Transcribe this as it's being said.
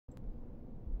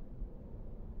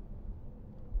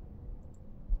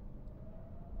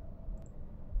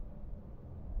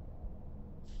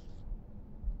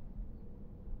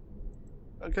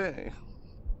Okay.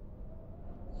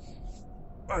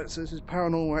 Right, so this is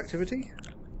Paranormal Activity.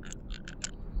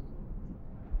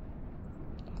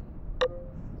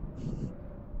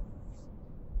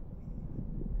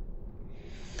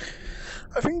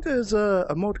 I think there's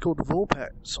a mod called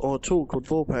Vorpex, or a tool called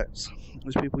Vorpex,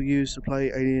 which people use to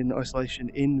play Alien Isolation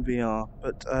in VR,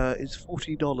 but it's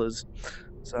 $40,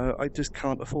 so I just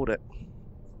can't afford it.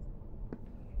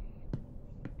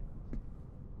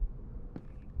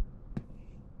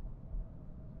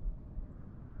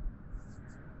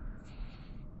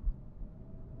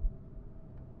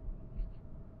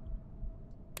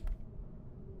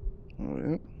 Oh,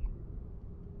 yeah.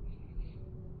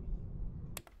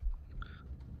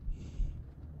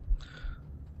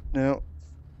 Now,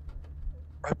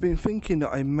 I've been thinking that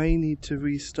I may need to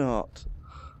restart,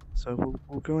 so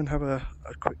we'll go and have a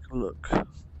quick look, because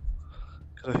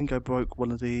I think I broke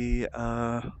one of the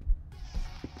God,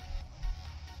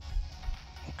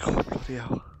 bloody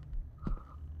hell.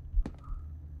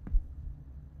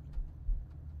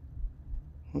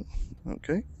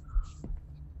 Okay.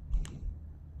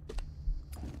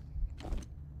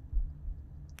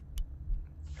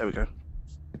 There we go.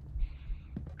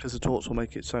 Because the torch will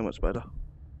make it so much better.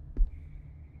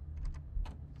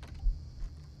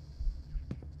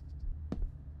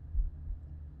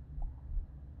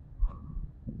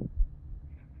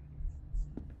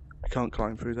 I can't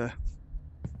climb through there.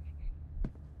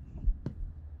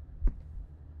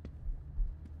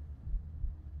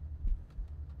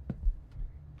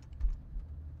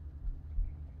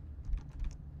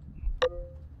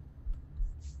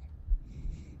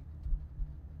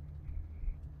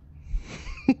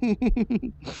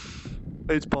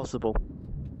 It's possible.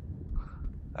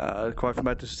 Quite from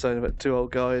Madness saying about 2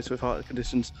 old guys with heart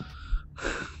conditions.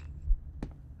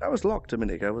 That was locked a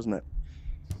minute ago, wasn't it?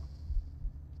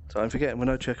 So I'm forgetting when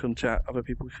I check on chat, other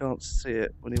people can't see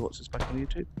it when he watches back on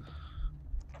YouTube.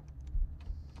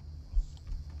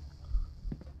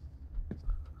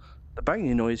 The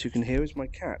banging noise you can hear is my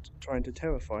cat trying to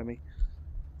terrify me.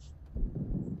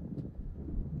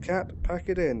 Cat, pack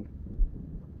it in.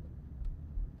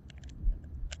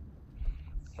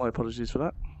 My apologies for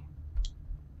that.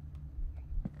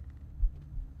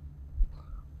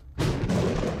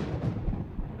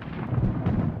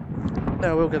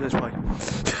 No, we'll get this way.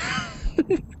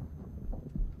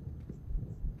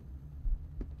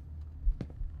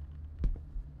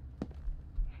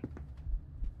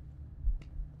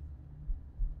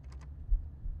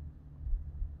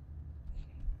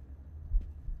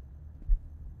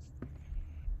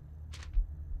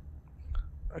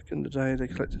 Back in the day, they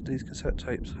collected these cassette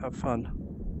tapes. Have fun.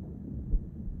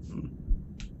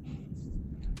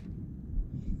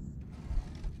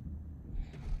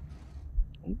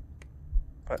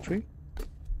 Battery.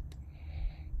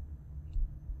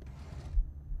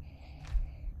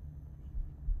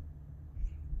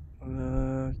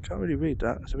 Can't really read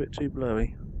that. It's a bit too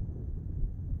blurry.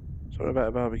 Something about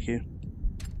a barbecue.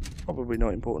 Probably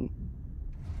not important.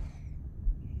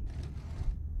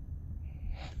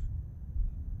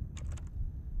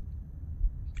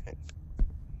 Okay.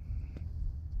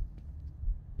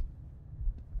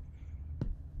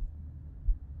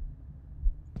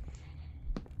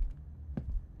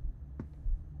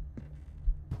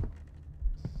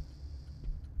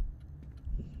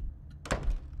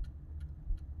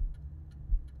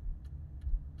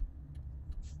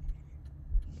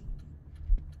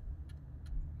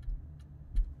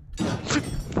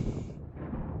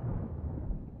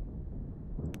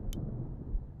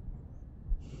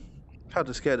 Had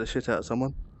to scare the shit out of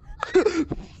someone.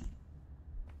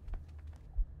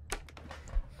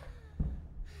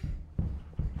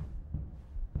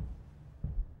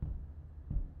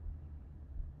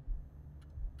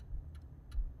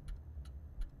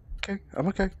 Okay, I'm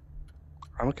okay.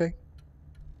 I'm okay.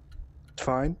 It's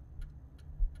fine.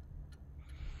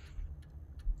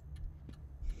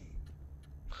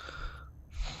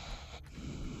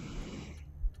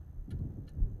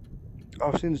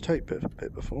 I've seen the tape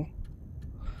bit before.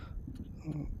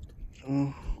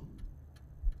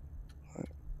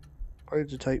 Play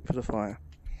the tape for the fire.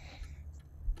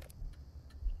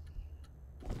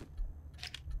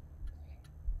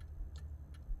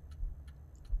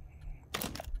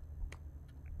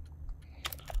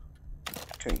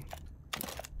 Okay.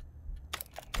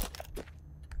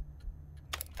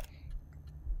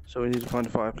 So we need to find a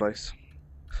fireplace.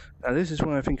 Now this is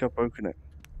where I think I've broken it.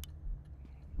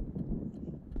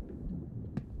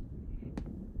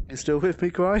 You still with me,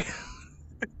 Cry?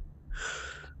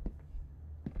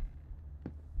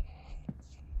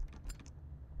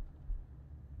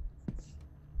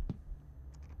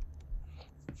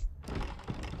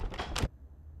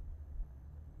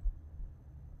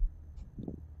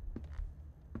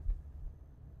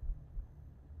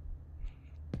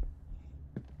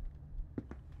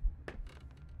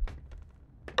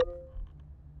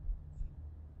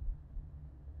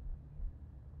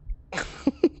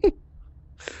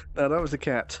 No, that was the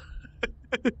cat.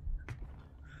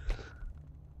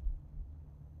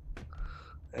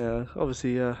 Yeah,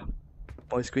 obviously,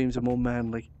 my screams are more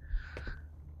manly.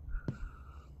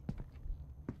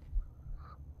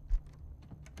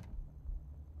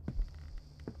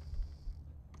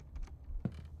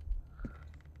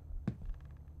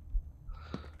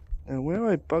 Now, where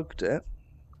I bugged it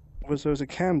was there was a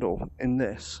candle in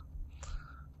this,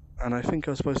 and I think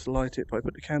I was supposed to light it, but I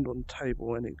put the candle on the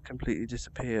table and it completely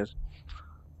disappeared.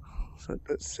 So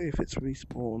let's see if it's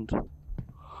respawned.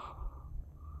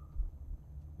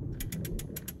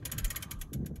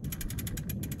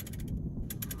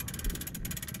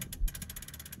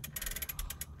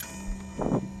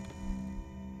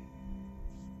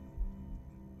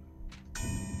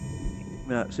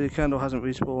 Yeah, see, the candle hasn't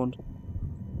respawned.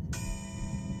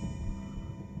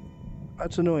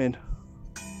 That's annoying.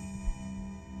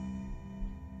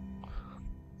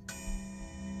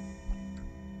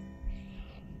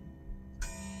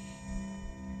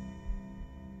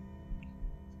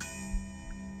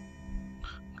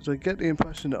 Because I get the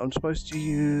impression that I'm supposed to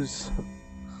use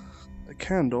a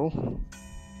candle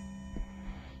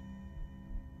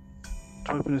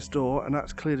to open this door, and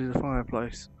that's clearly the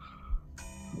fireplace.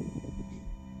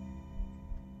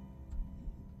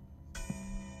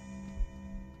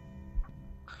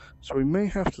 So we may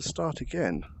have to start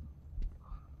again,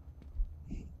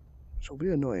 which will be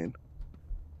annoying.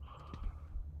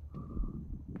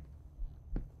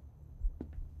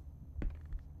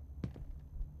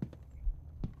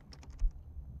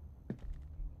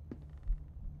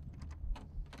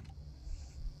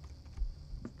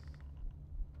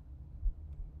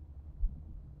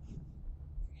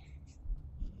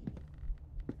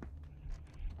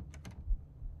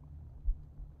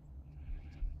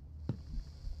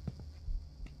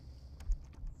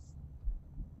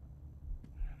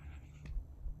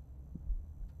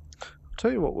 I'll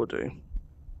tell you what we'll do.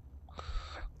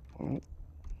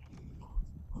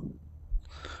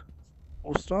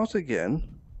 We'll start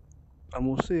again, and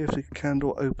we'll see if the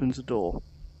candle opens the door.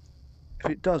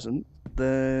 If it doesn't,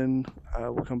 then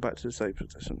we'll come back to the safe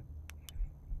position.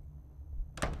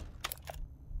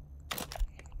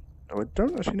 No, I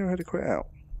don't actually know how to quit out.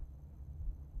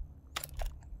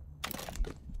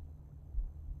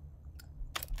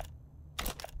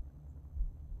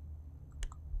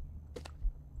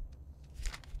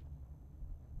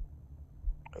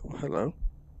 Oh, hello.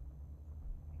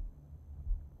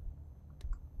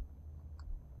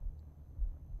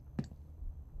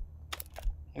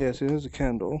 Yeah, so there's a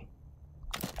candle.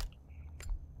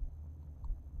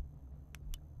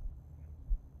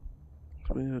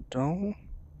 There's a doll.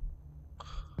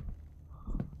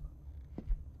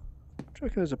 Do you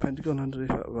reckon there's a pentagon underneath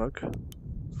that rug?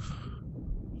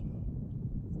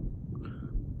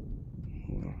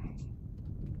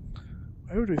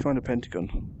 Where would we find a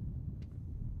pentagon?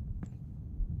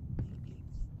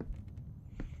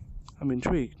 I'm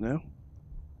intrigued now.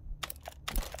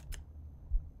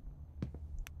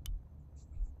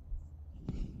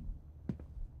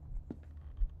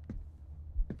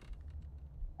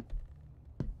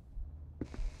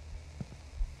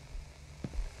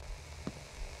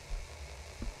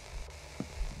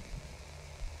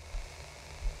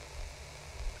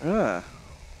 Ah.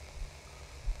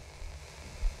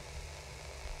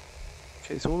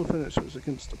 Okay, so all the furniture is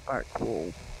against the back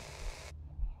wall.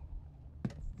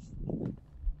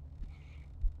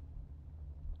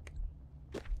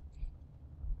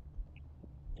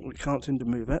 We can't seem to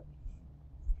move it.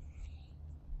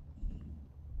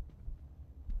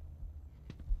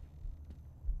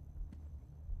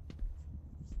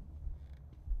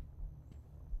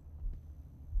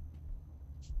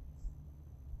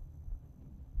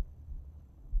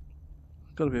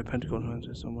 Got to be a pentagon around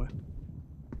here somewhere.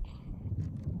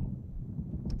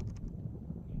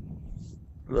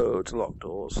 Loads of locked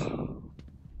doors.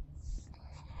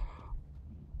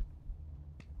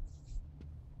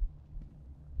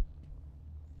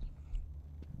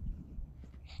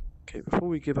 Okay, before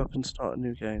we give up and start a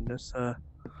new game, let's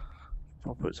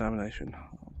proper examination.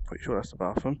 I'm pretty sure that's the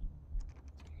bathroom.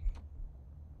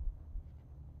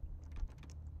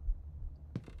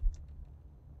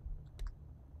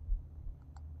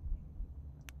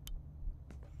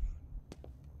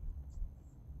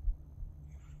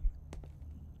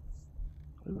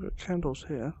 We've got candles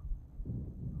here.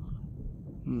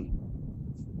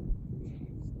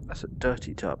 That's a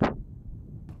dirty tub.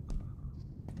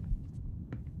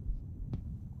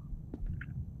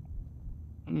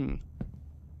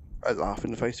 I laugh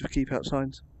in the face of keep out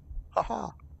signs. Haha.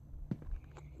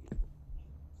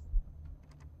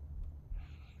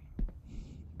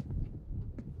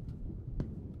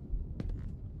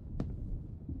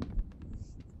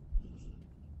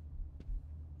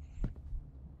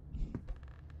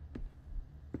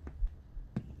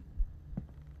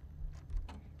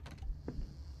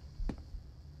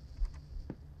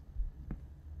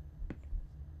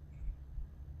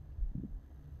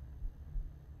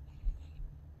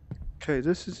 Okay,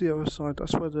 this is the other side.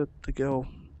 That's where the girl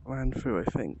ran through, I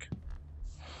think.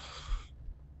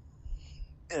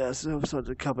 Yeah, it's the other side of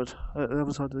the cupboard. The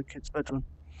other side of the kid's bedroom.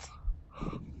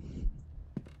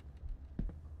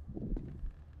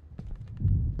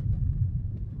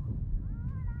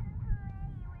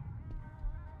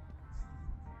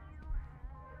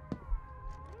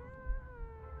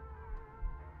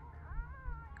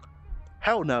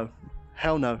 Hell no.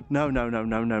 Hell no. No, no, no,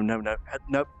 no, no, no, no.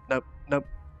 Nope, nope, nope,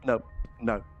 nope,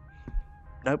 no.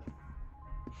 Nope.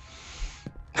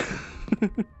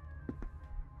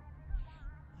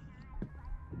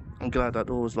 I'm glad that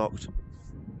door was locked.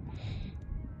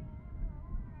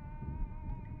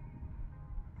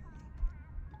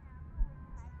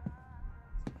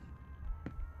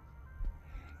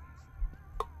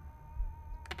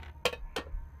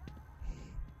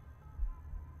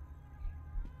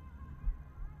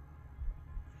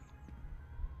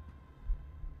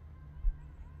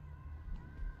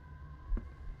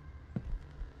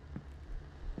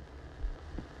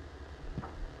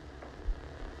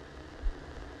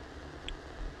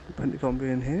 Pentagon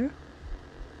being here.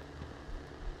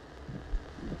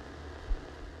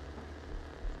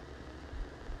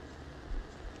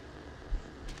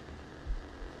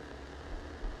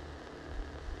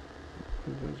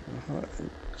 There's my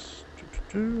heartaches.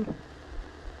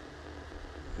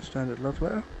 Standard love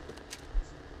letter.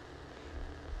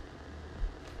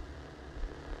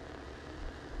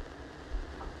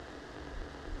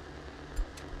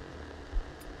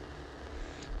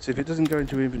 So if it doesn't go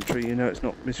into inventory, you know it's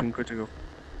not mission critical.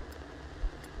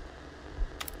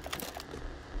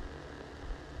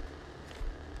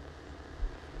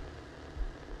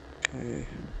 Okay.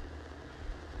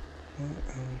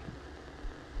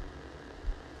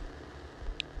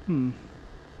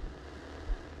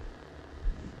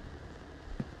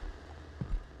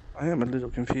 I am a little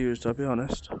confused, I'll be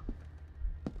honest.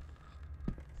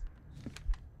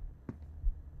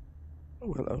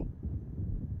 Oh, hello.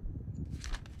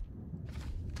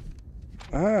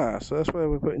 Ah, so that's where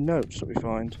we're putting notes that we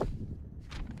find.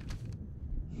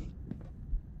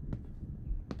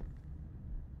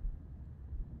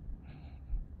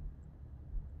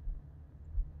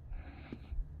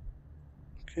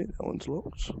 Okay, that one's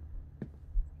locked.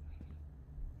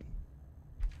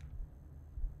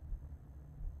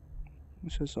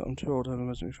 It says that I'm too old to have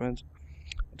imaginary friends.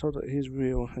 I'm told that he's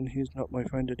real and he's not my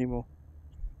friend anymore.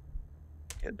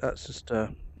 Yeah, that's just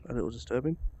a little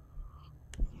disturbing.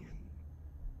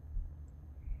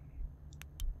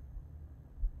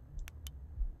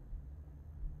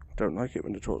 I don't like it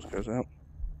when the torch goes out.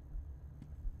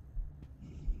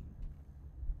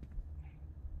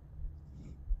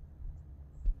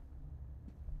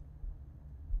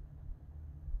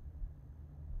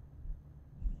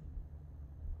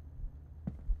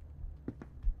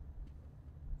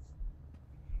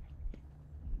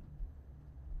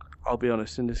 I'll be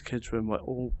honest, in this kid's room, like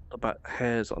all the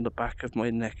hairs on the back of my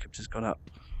neck have just gone up.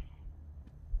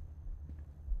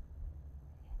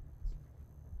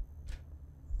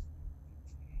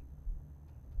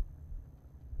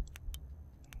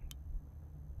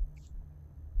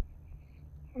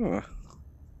 Oh.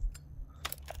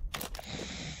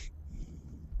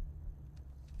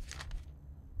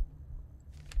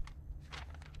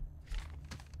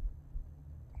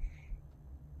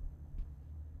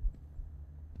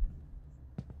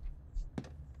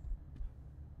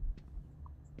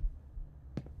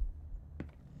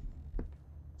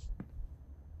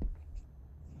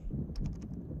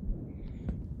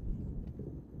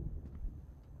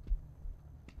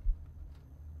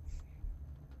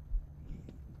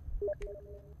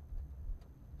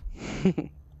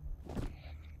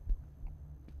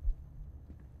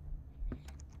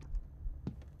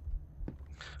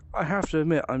 I have to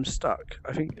admit, I'm stuck.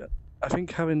 I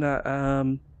think having that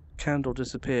candle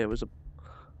disappear was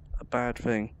a bad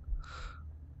thing.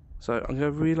 So I'm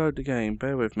going to reload the game.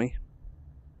 Bear with me,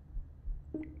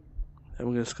 and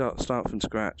we're going to start from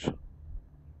scratch.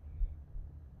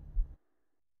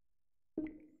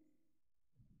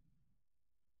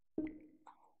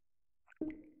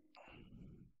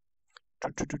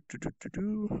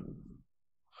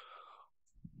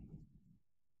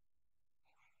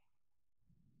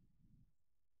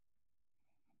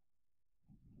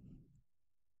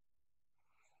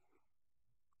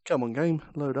 Come on, game,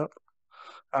 load up.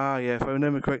 Ah, yeah, if I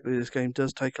remember correctly, this game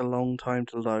does take a long time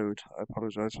to load. I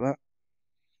apologise for that.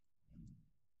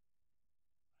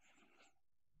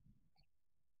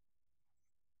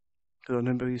 Because I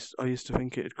remember I used to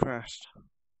think it had crashed.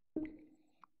 So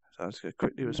I'm just going to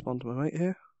quickly respond to my mate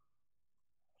here.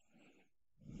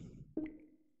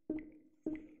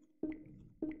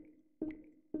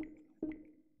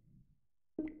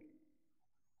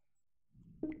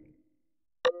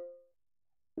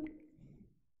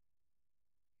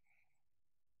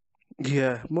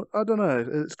 Yeah, I don't know.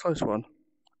 It's a close one.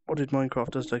 Modded Minecraft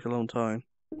does take a long time.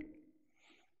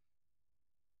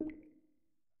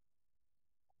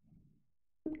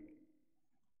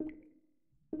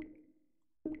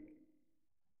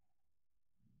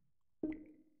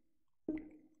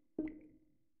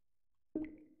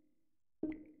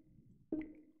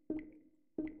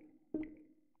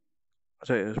 I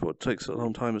tell you, what takes a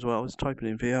long time as well is typing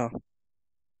in VR.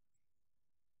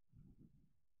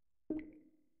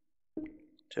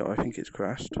 So I think it's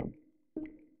crashed.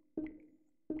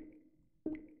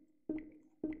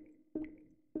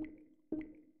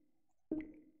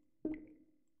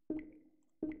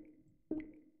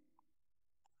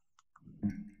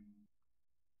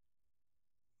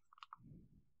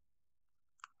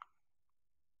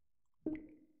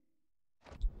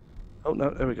 Oh no,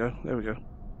 there we go, there we go.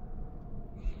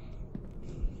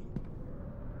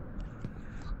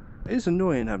 It is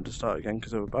annoying having to start again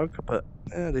because of a bug, but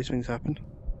these things happen.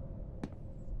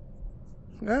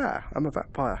 Ah, I'm a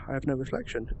vampire. I have no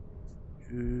reflection.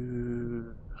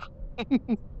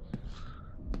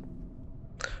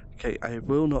 Okay, I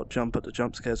will not jump at the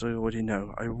jump scares I already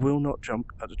know. I will not jump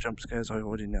at the jump scares I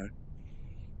already know.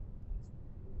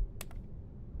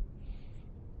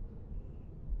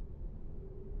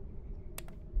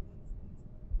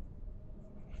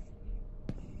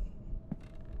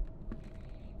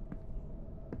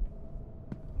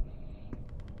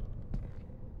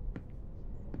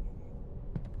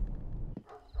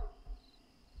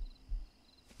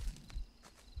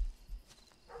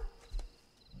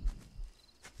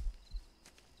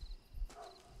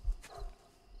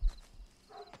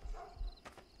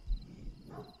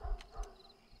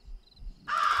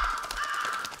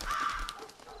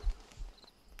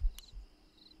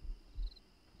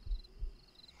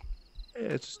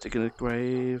 Yeah, it's just digging a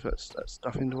grave. That's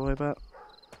nothing to worry about.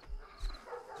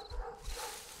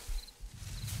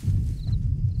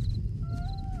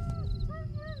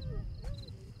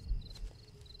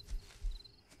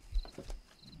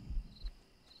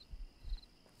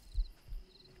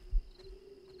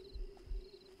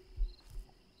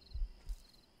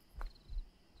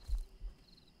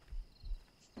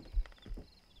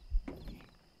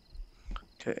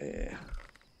 Okay.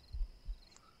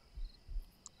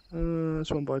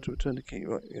 That's one by to return the key.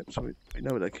 Right, yep, so we know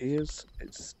where that key is.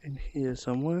 It's in here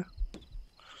somewhere.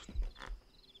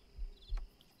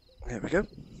 There we go.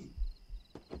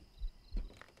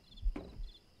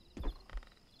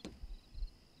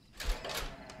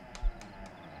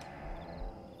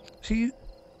 See,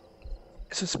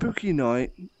 it's a spooky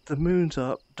night. The moon's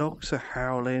up. Dogs are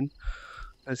howling.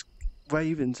 There's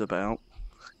ravens about.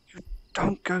 You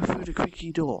don't go through the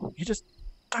creaky door. You just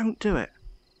don't do it.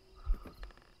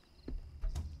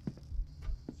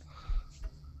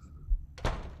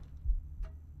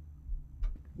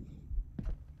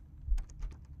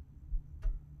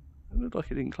 It looked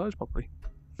like it didn't close properly.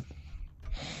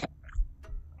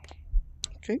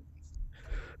 Okay.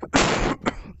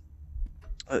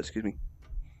 Oh, excuse me.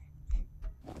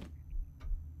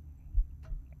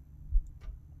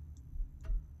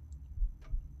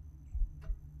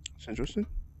 It's interesting.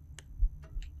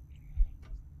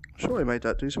 Sure, I made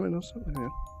that do something else. Yeah.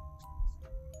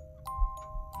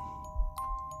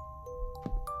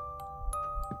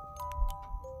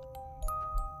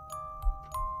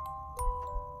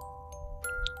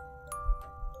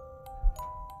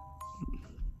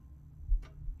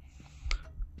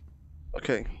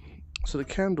 Okay, so the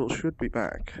candle should be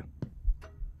back.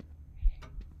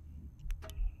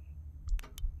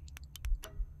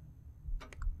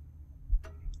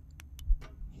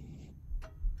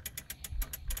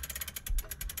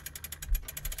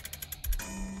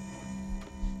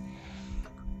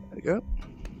 There we go.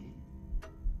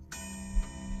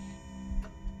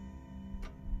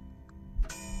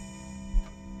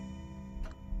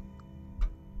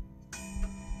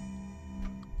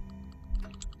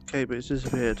 Okay, but it's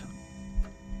disappeared.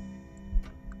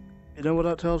 You know what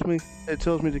that tells me? It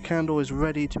tells me the candle is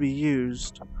ready to be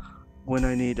used when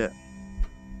I need it.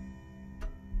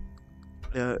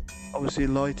 Yeah, obviously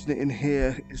lighting it in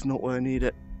here is not where I need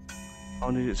it.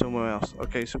 I'll need it somewhere else.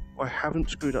 Okay, so I haven't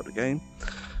screwed up the game.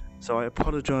 So I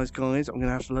apologise, guys. I'm going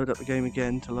to have to load up the game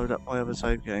again to load up my other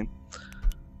save game.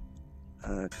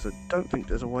 Because I don't think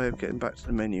there's a way of getting back to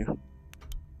the menu.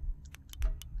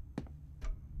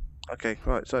 Okay,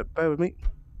 right, so bear with me.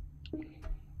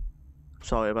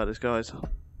 Sorry about this, guys.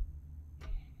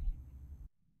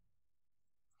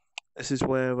 This is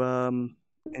where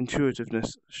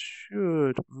intuitiveness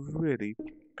should really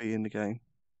be in the game.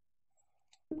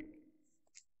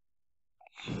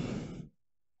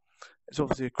 It's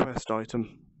obviously a quest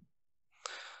item.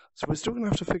 So we're still going to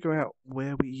have to figure out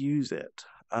where we use it.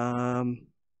 I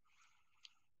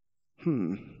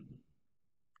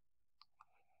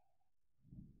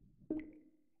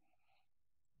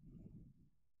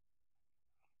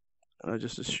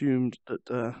just assumed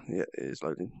that, yeah, it is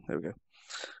loading. There we go.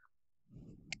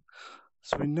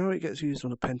 So we know it gets used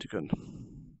on a pentagon.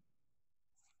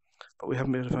 But we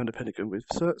haven't been able to find a pentagon. We've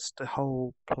searched the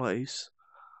whole place.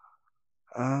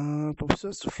 But we've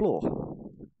searched the floor.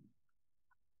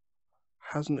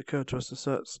 Hasn't occurred to us to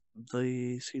search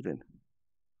the ceiling.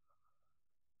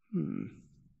 I'm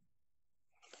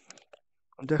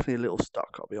definitely a little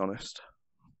stuck, I'll be honest.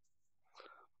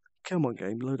 Come on,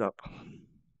 game, load up.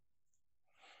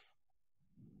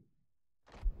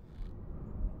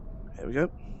 Here we go.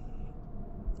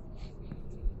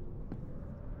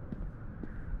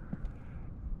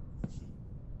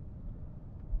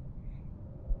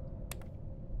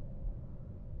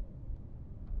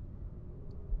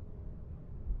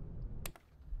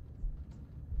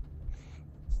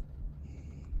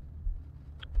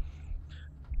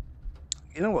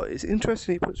 You know what? It's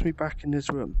interesting it puts me back in this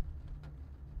room.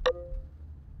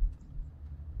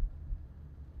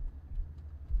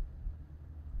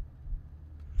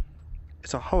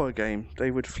 It's a horror game. They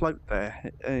would float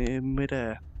there in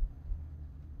midair.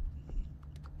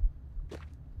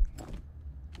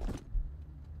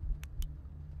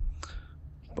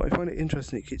 But I find it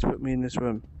interesting it keeps putting me in this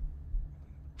room.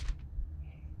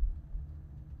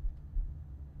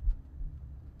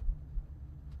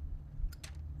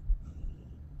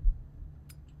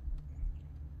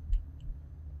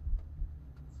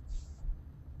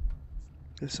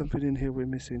 There's something in here we're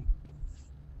missing.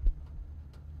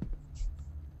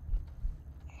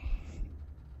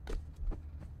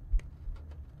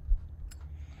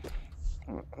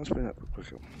 Alright, let's bring that up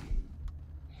quicker.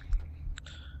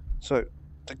 So,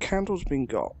 the candle's been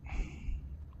got.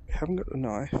 We haven't got the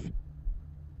knife.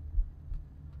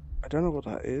 I don't know what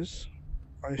that is.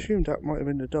 I assumed that might have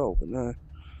been the doll, but no.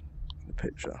 The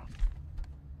picture.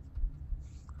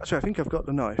 Actually, I think I've got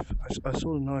the knife. I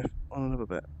saw the knife on another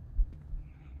bit.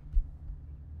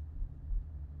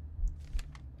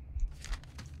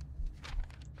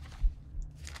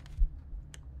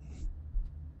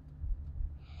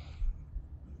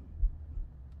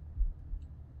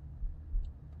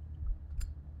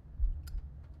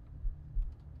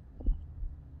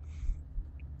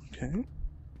 Okay.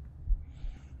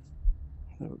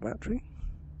 Another battery.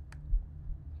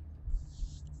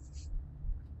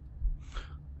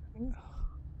 Yeah.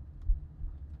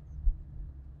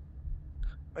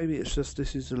 Maybe it's just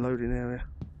this is the loading area.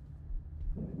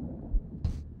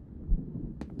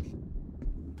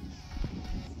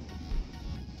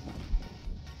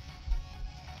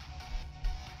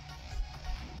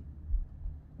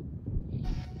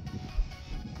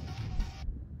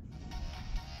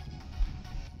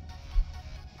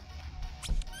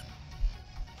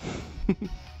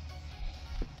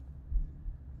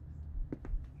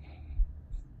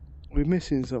 We're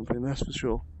missing something, that's for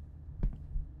sure.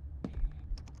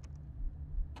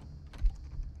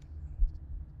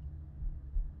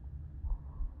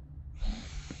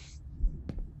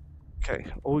 Okay,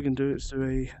 all we can do is do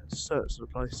a search of the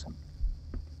place.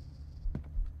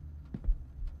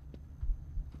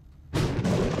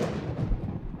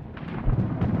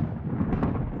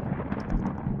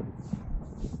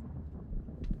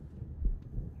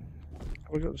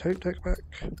 Have I got the tape deck back?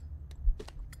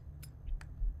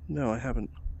 No, I haven't.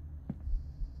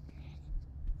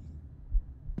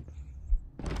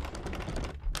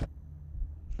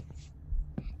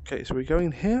 Okay, so we go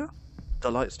in here.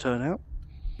 The lights turn out.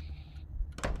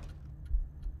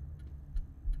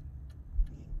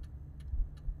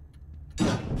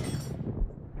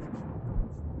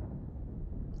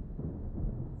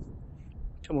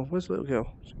 Come on, where's the little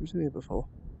girl? She was in here before.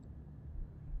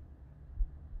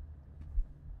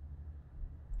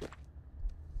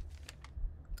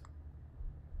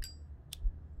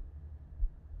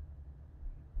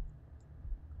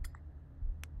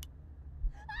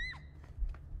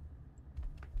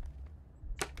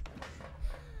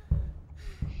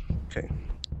 Okay,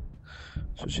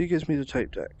 so she gives me the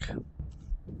tape deck.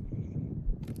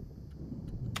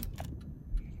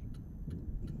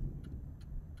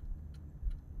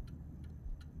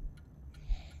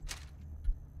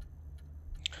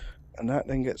 And that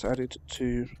then gets added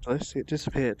to the list. It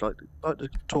disappeared like the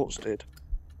torch did.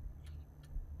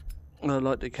 No,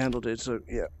 like the candle did, so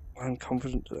yeah, I'm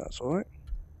confident that that's alright.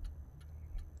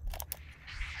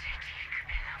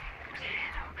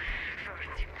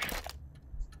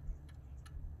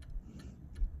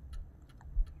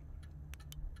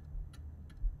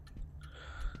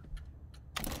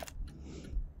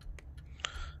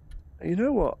 You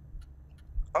know what?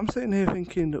 I'm sitting here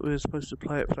thinking that we're supposed to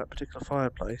play it for that particular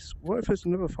fireplace. What if there's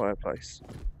another fireplace?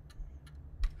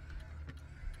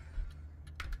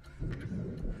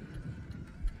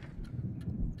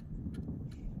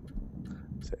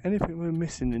 Is there anything we're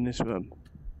missing in this room?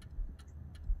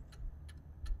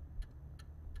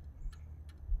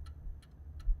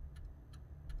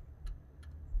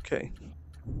 Okay,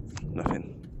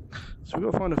 nothing. So we've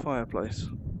got to find a fireplace.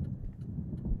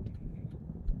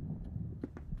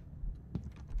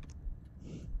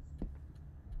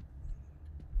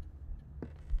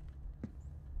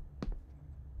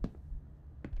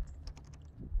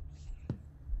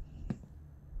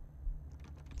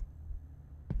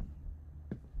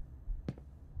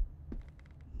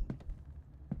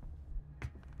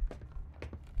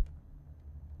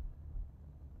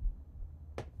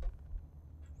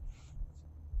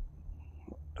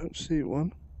 Don't see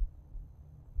one.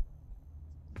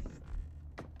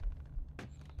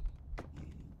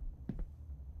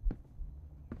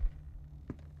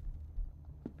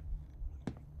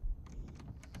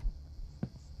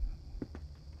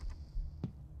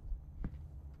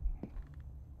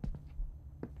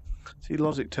 See,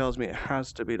 logic tells me it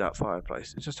has to be that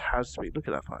fireplace. It just has to be. Look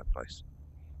at that fireplace.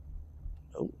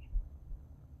 Oh.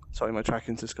 Sorry, my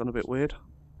tracking's just gone a bit weird.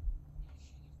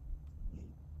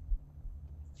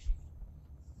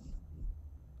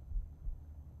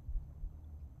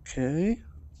 Okay.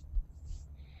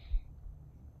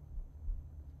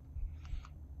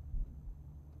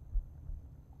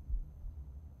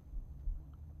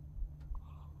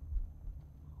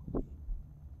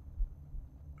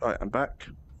 Right, I'm back.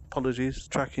 Apologies,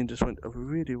 tracking just went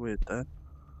really weird there.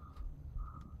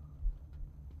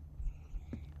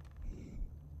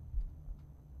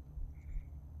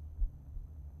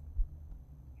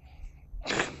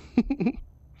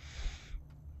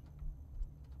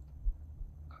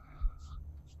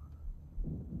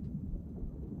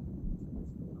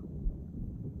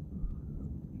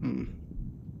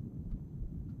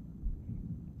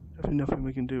 Definitely nothing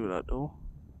we can do with that door.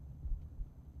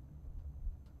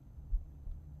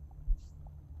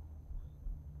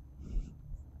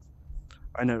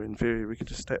 I know in theory we could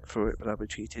just step through it, but that'd be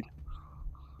cheating.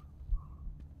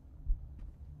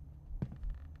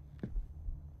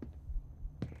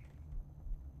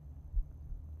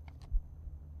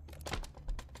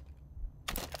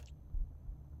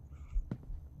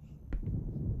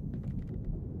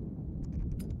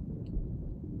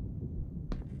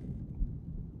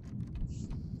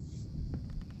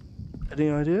 Any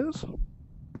ideas?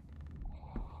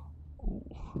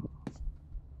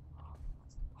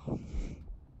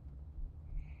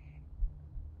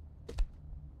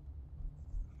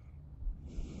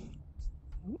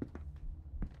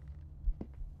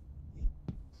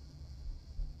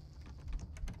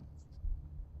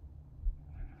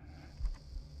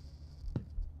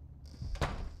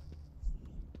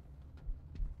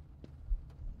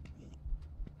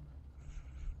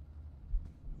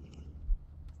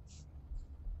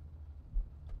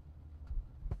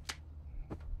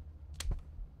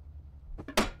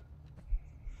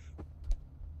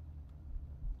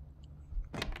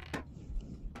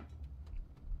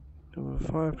 Do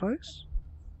a fireplace?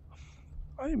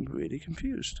 I'm really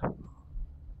confused.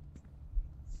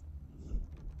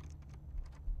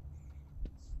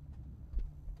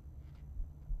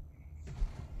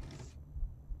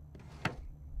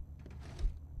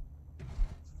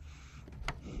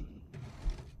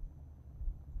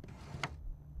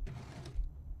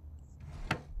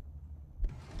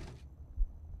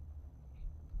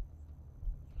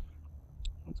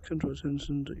 Control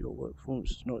attention that your work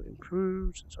performance is not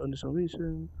improved. It's only some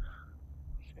reason.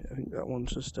 Okay, I think that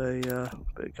one's just a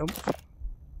bit of comfort.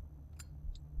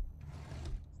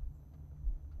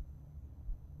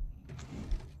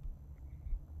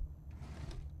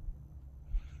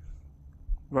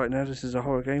 Right now, this is a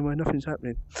horror game where nothing's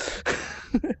happening.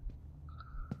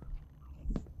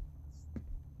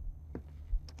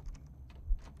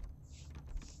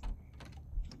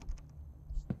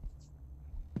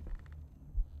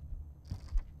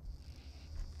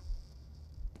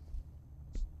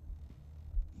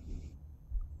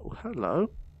 Oh,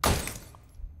 hello.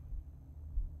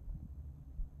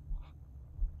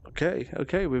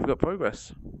 Okay, we've got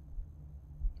progress.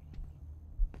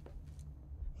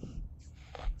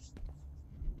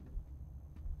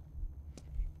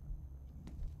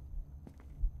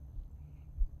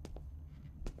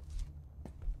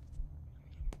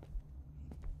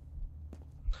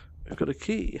 We've got a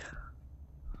key.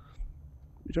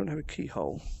 We don't have a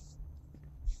keyhole.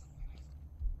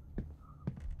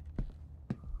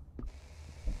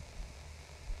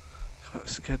 That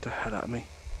scared the hell out of me.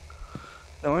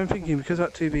 Now I'm thinking because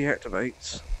that TV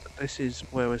activates, that this is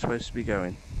where we're supposed to be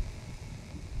going.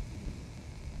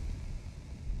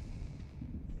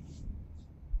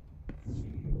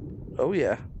 Oh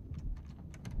yeah.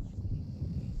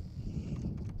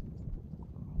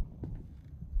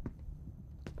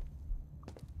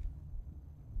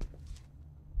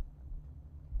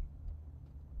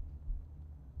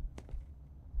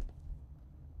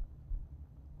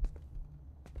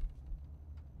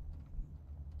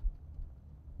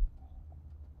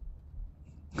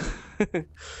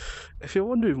 If you're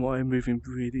wondering why I'm moving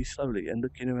really slowly and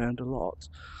looking around a lot,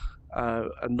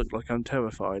 and look like I'm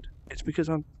terrified, it's because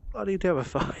I'm bloody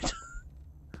terrified.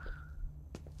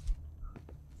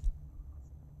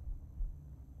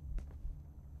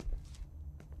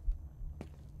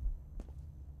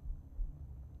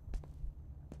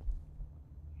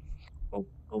 Oh,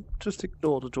 just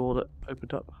ignore the door that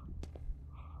opened up.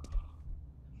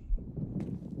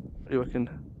 What do you reckon?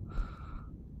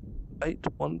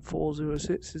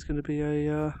 81406 is going to be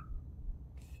a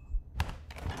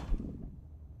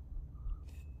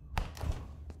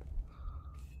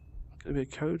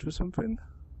code for something.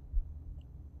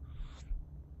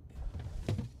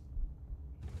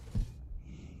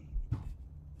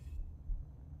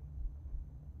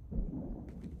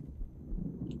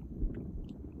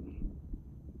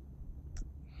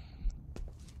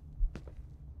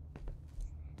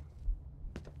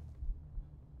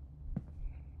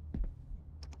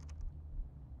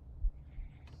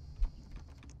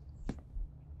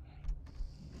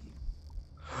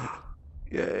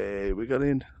 Yay, we got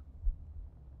in.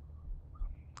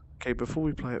 Okay, before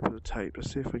we play it for the tape,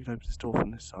 let's see if we can open this door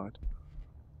from this side.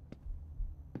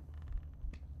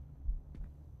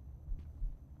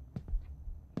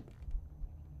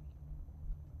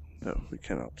 No, we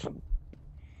cannot.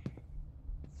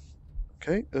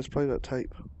 Okay, let's play that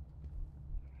tape.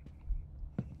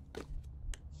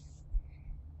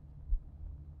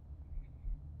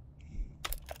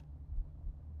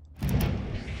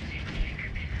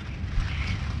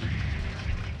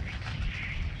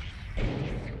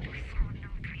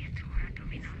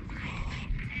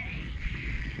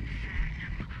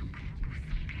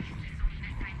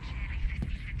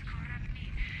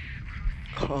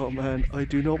 Oh man, I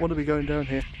do not want to be going down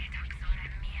here.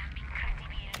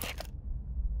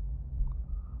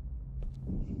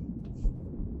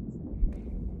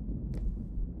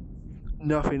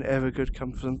 Nothing ever good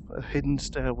comes from a hidden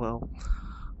stairwell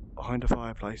behind a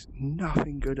fireplace.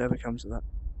 Nothing good ever comes of that.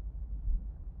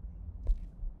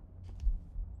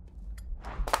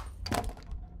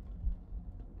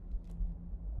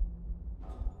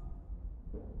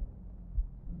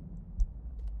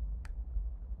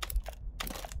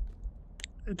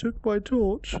 It took my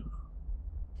torch.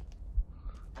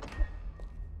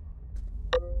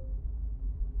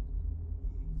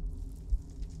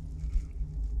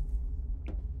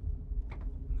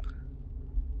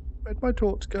 Where'd my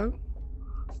torch go?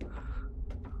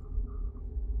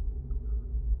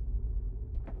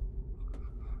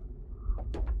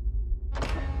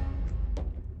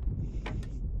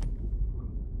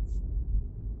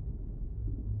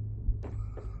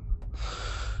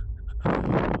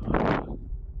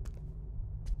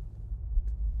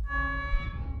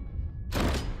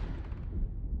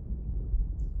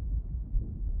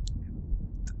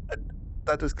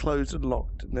 That just closed and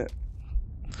locked, didn't it?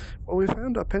 Well, we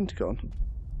found our pentagon.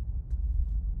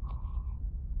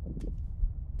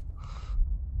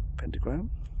 Pentagram.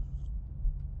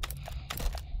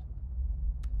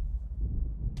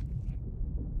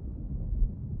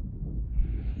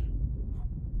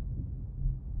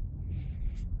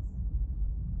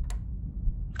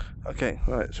 Okay,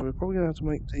 right, so we're probably going to have to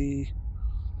make the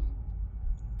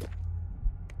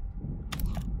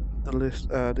list,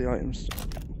 the items.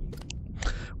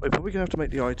 We're probably going to have to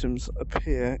make the items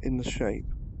appear in the shape.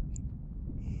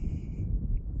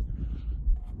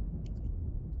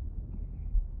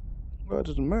 Well, it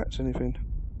doesn't match anything.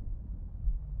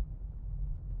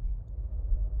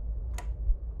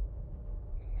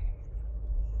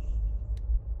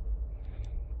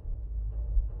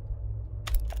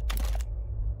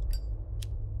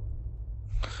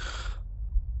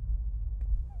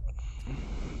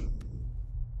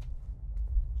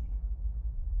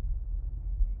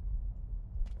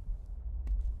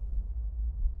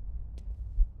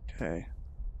 Okay.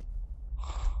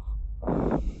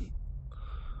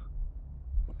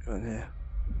 Go in here.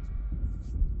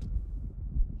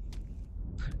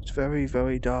 It's very,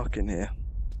 very dark in here.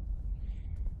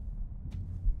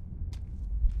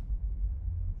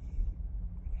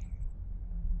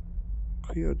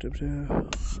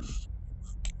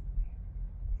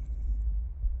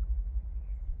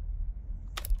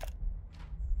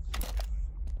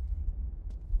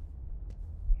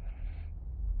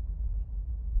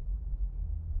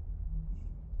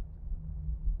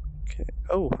 Okay.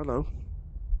 Oh, hello.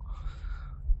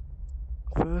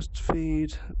 First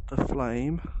feed the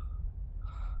flame.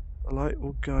 The light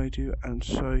will guide you and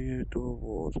show you the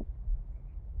reward.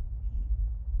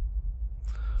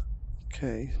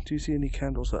 Okay. Do you see any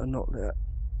candles that are not lit?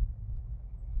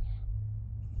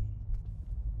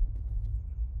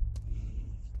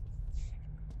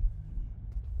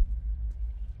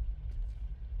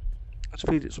 Let's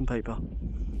feed it some paper.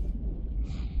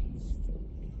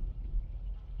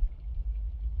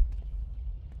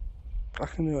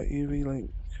 Black and white UV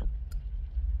link.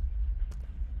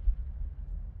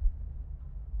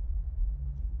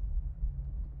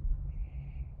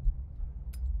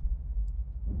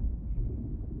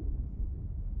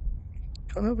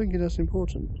 I don't think that's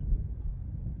important.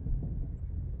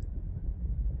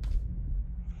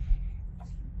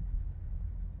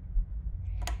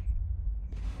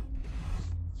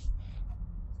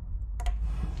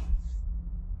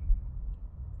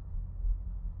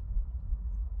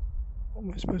 What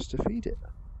am I supposed to feed it?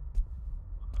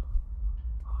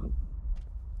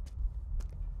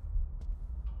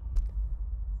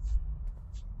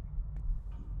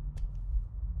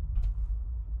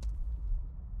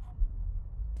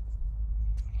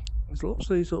 There's lots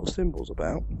of these sort of symbols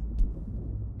about.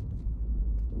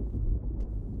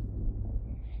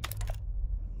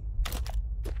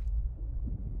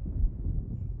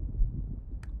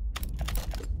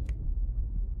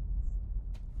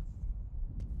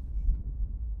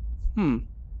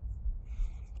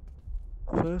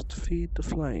 First feed the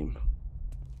flame.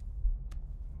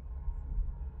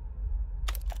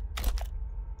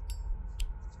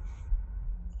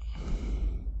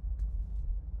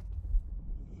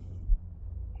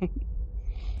 I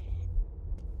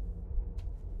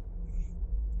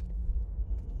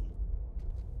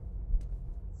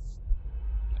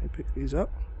pick these up.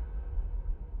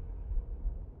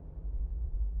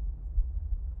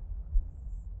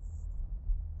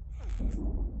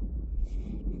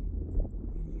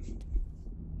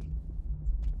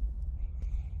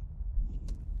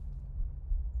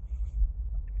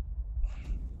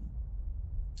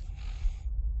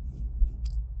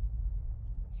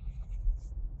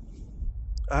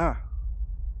 Ah.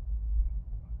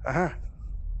 Aha.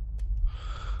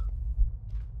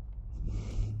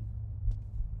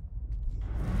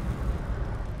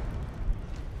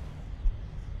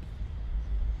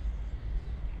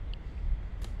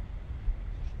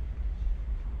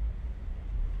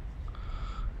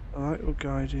 The light will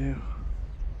guide you,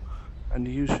 and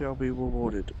you shall be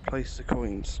rewarded. Place the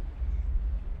coins.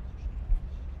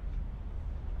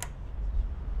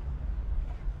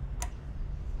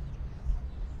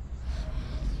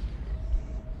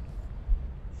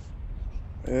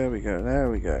 There we go, there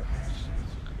we go.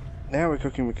 Now we're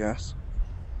cooking with gas.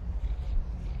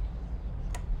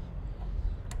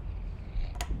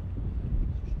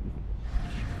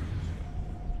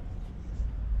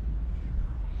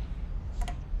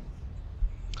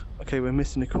 Okay, we're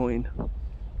missing a coin.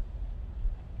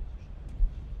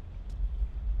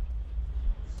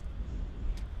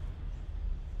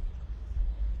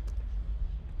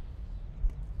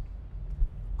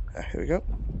 Here we go.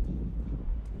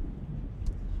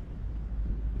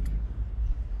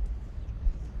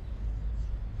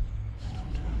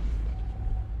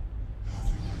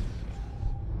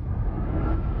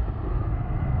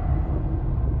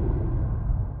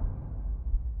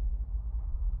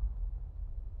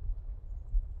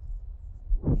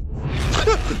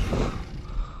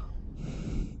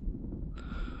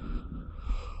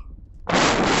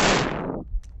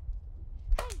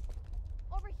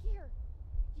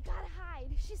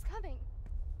 She's coming.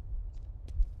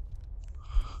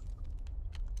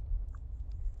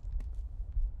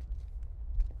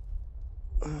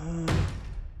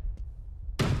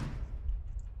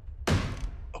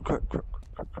 Oh, crap.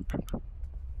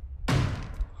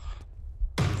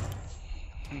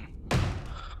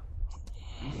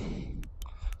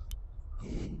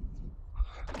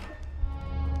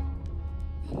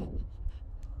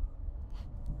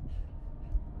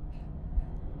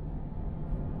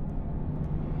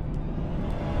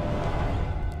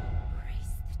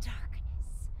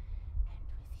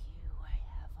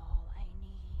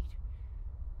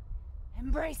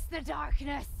 Embrace the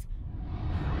darkness!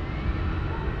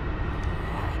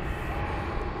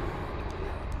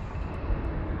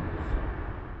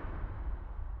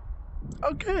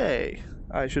 Okay,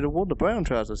 I should have worn the brown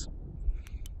trousers.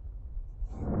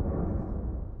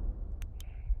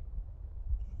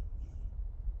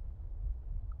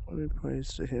 What did I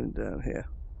place to him down here?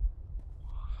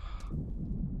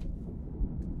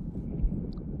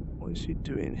 What is he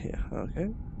doing here?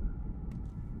 Okay.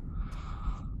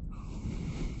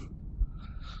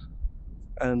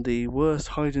 And the worst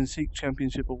hide and seek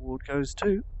championship award goes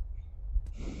to...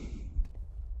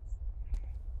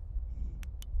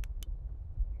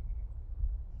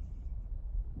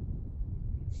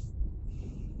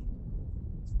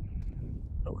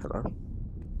 Oh, hello.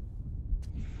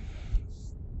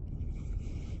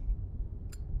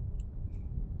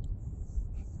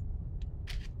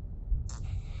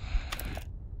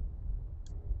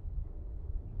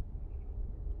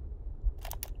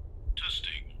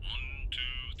 Testing 1,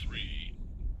 2, 3.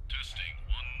 Testing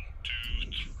 1,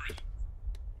 2, 3.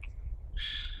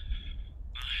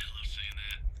 I love saying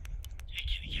that. Hey,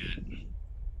 kitty cat.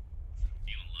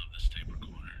 You don't love this tape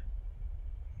recorder.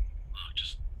 Look,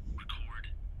 just record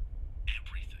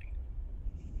everything.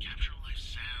 Capture life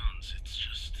sounds. It's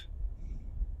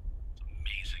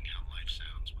amazing how life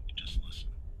sounds when you just listen.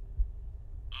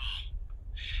 Oh,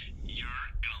 you're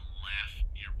gonna laugh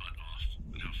your butt off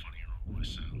at how funny your own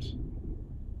voice sounds.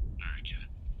 Alright, cat.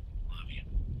 Love you.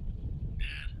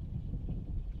 Dad.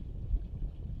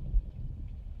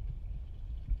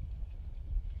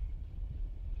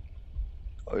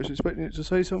 I was expecting it to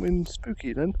say something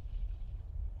spooky then.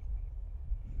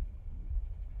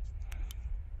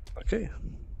 Okay.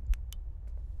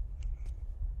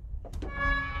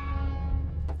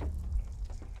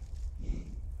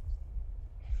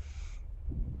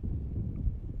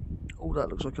 Oh, that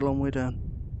looks like a long way down.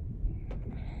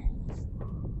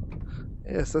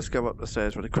 Yes, let's go up the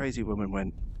stairs where the crazy woman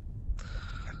went.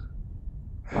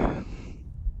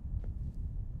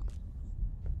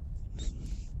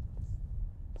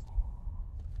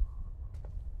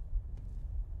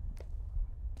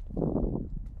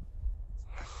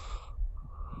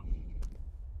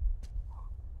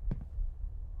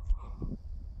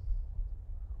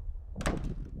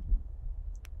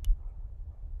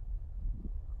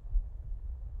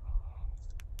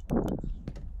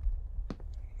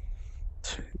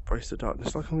 Embrace the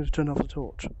darkness like I'm going to turn off the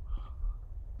torch.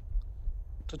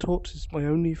 The torch is my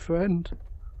only friend.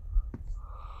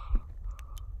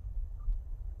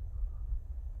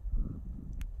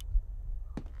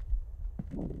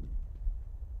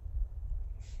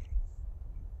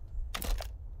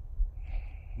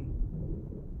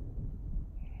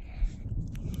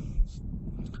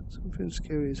 Something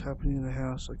scary is happening in the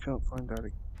house. I can't find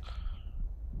Daddy.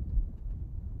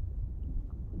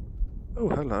 Oh,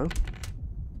 hello.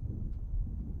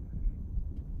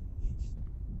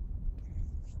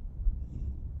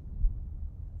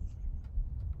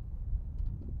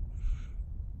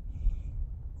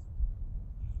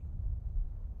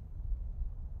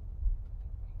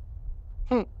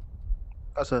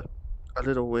 That's a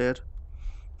little weird.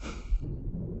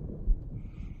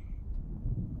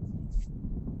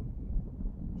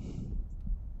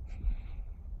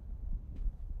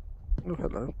 Oh,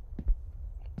 hello.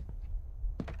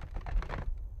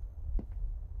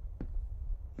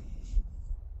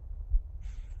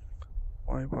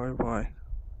 Why?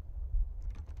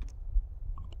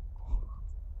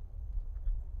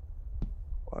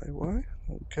 Why?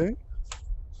 Okay.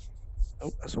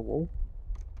 Oh, that's a wall.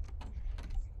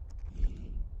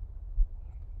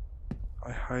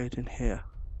 I hide in here.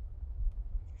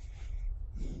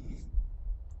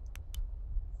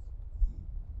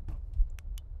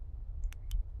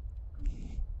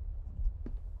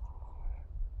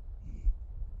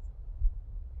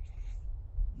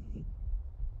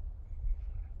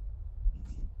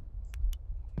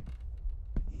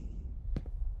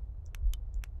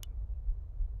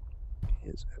 He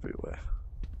is everywhere.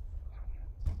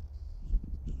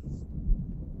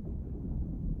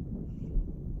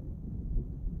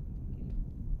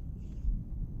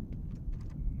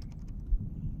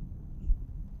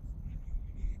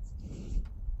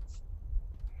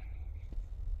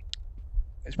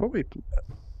 It's probably...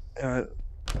 we're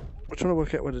trying to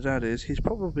work out where the dad is. He's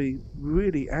probably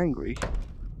really angry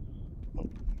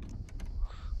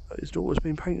that his daughter's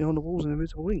been painting on the walls in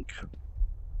invisible ink.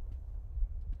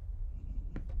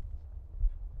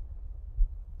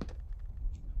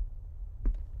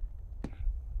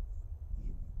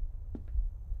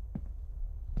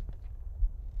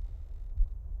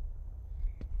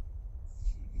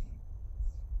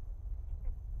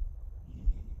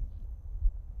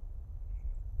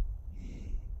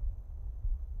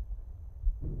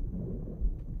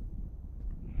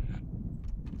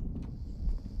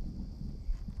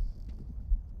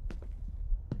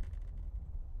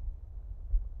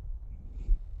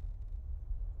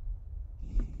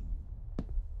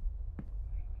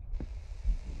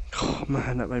 Oh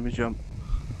man, that made me jump.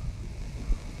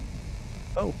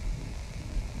 Oh.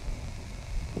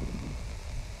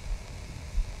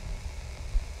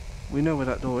 We know where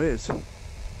that door is.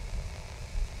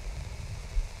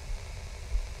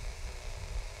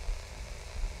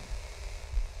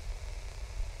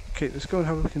 Okay, let's go and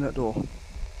have a look in that door.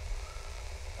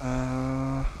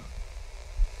 I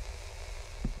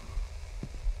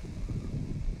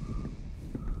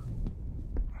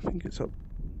think it's up.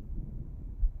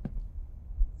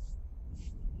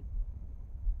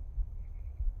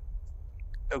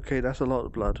 Okay, that's a lot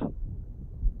of blood.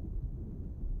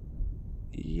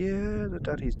 Yeah, the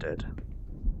daddy's dead.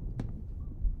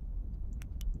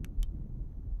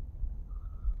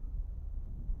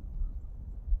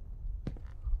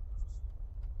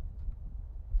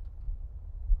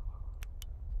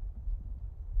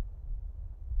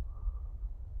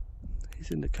 He's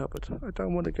in the cupboard. I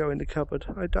don't want to go in the cupboard.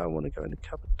 I don't want to go in the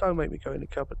cupboard. Don't make me go in the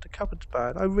cupboard. The cupboard's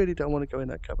bad. I really don't want to go in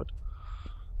that cupboard.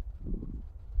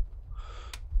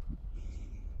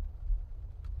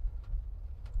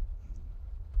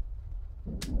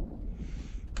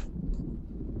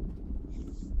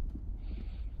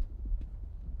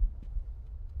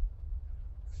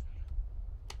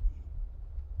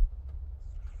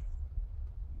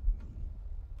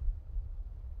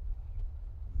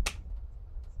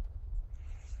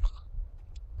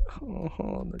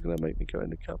 Oh, they're going to make me go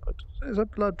in the cupboard. There's a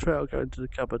blood trail going to the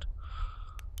cupboard.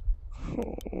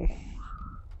 Oh.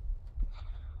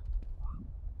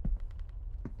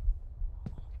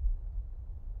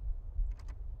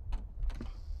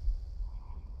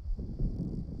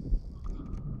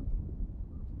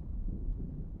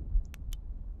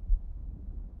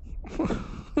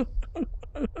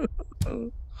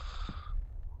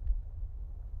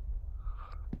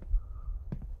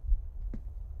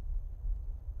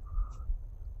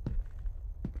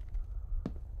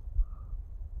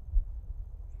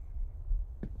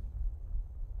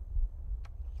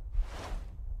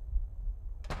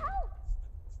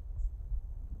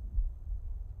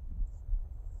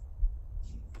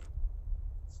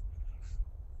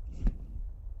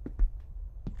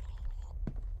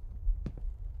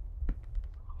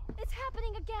 It's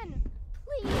happening again.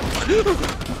 Please.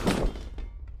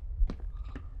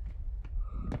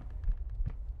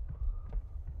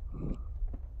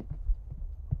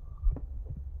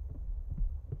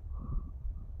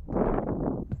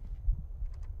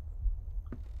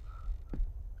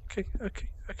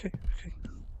 Okay.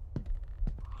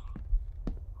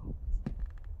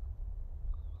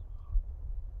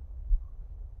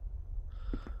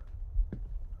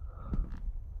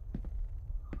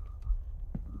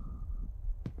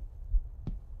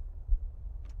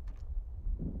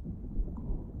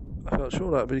 I felt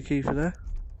sure that'd be the key for there.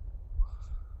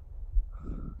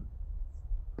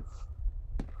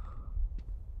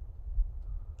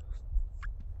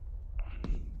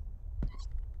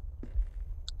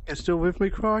 You're still with me,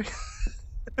 Cry?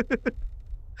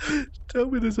 Tell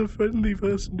me there's a friendly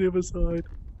person on the other side.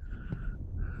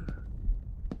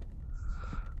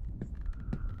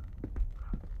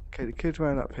 Okay, the kid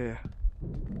ran up here.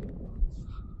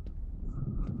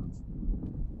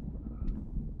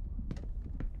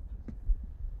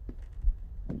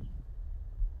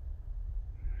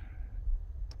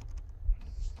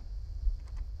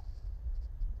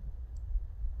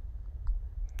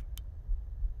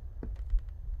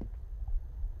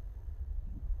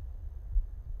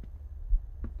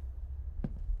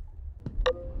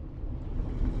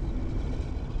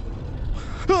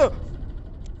 Ah!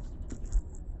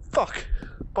 Fuck!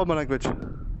 Bother my language.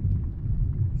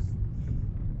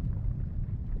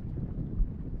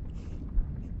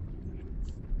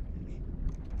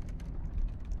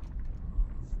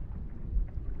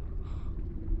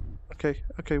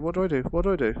 Okay, what do I do? What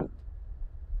do I do?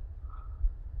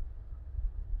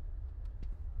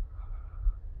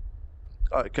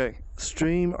 Okay,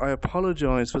 stream, I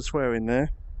apologise for swearing there.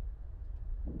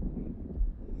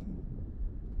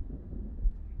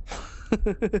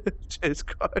 Cheers,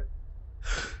 Cry.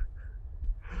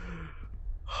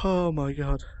 Oh my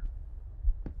god.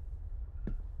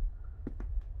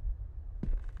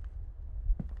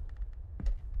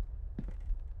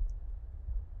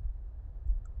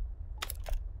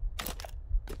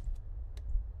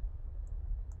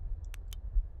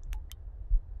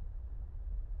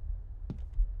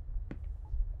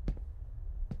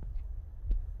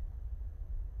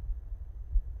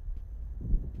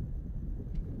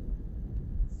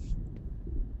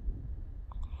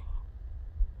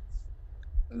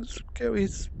 Scary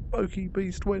smoky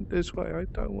beast went this way. I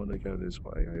don't want to go this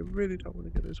way. I really don't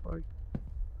want to go this way.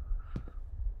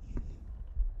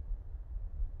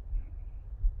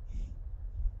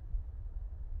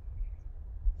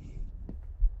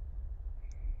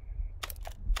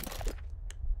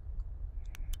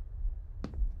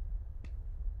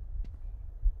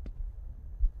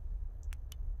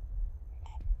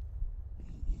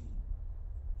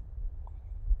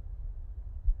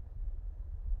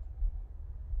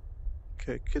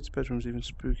 Okay, kid's bedroom's even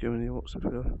spookier when he walks up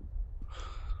here.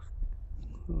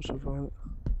 Also violent.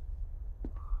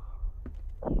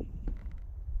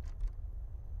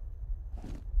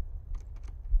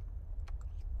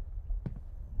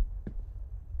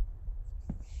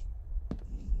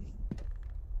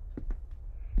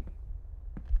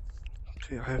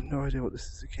 Okay, I have no idea what this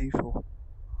is a key for.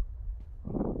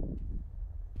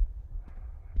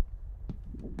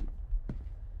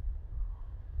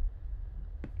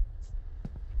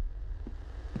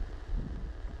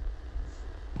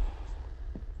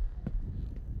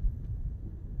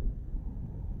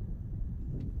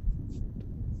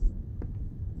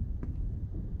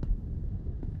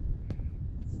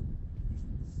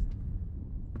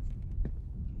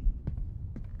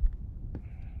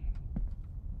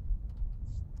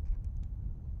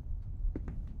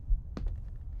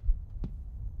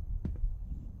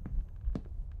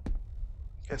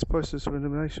 Guess process of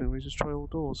elimination, we just try all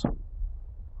doors. What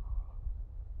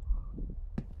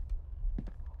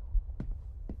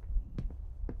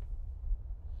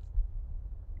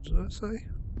did that say?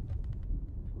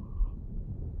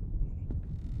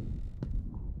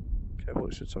 Okay,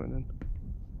 what should something then?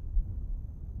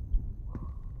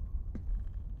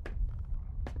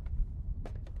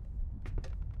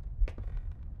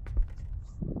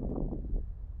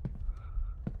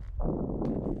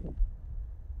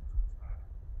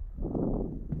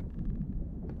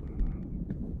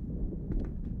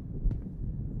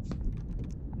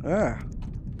 Ah!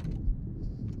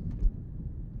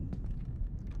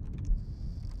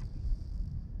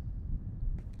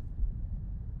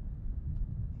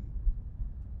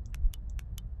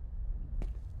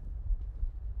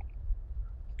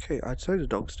 Okay, I'd say the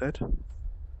dog's dead.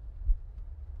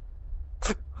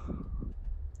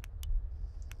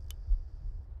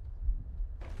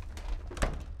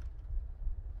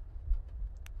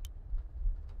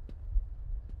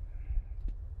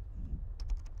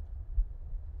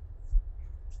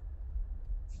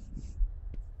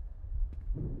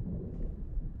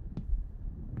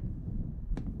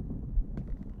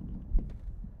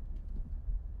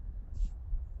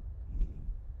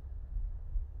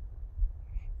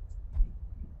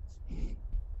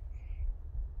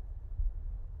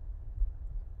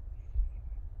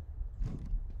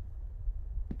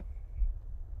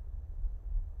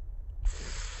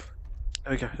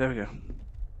 There we go, there we go.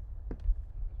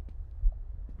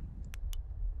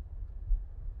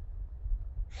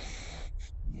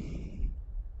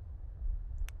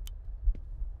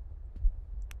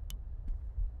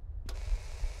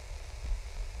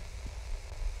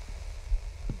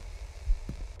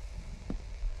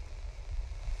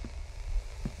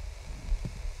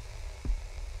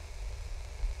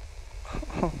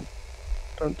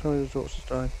 Don't tell me the daughter's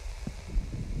dying.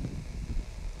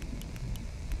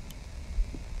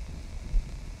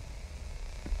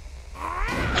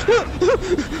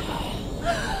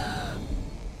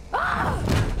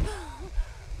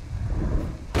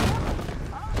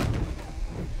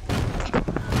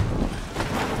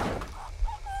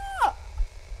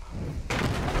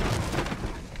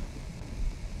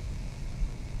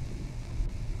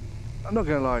 I'm not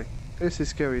gonna lie, this is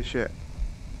scary as shit.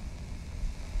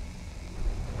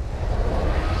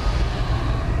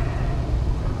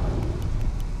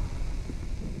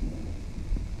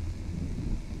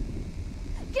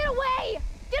 Get away!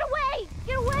 Get away!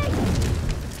 Get away!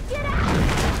 Get out!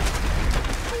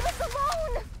 Leave us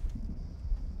alone!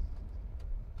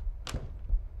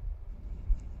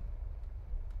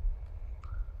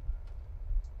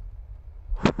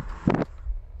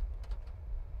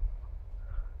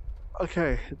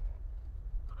 Okay.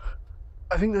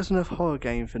 I think there's enough horror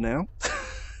game for now.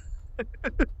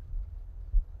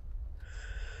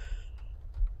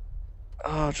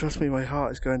 Oh, trust me, my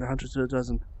heart is going 100 to a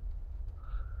dozen.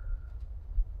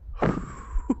 I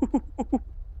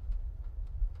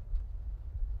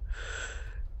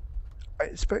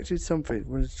expected something.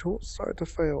 When the torch started to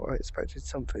fail, I expected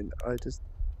something. I just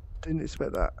didn't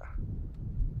expect that.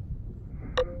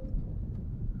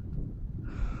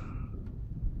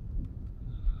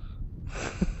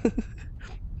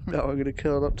 Now I'm going to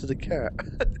curl up to the cat.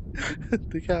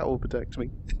 The cat will protect me.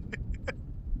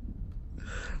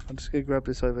 I'm just going to grab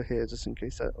this over here just in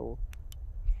case that will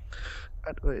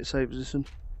activate a save position.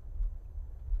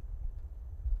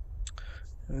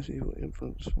 As evil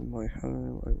influence from my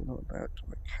home, I will not allow it to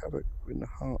make havoc in the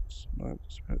hearts of my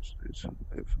spirits to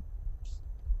live.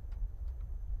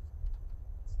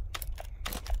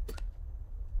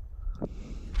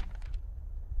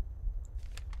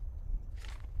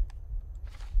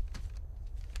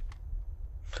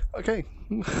 Okay.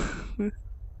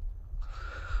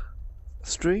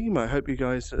 Stream, I hope you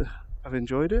guys I've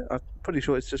enjoyed it. I'm pretty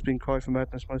sure it's just been Cry for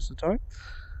Madness most of the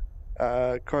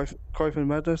time. Cry for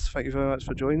Madness, thank you very much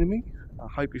for joining me. I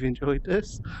hope you've enjoyed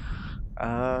this.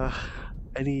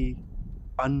 Any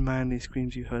unmanly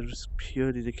screams you heard was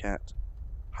purely the cat.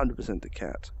 100% the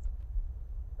cat.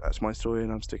 That's my story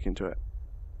and I'm sticking to it.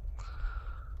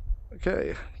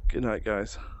 Okay, good night,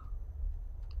 guys.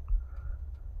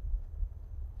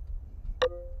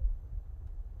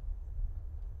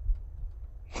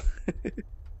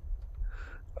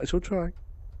 I shall try.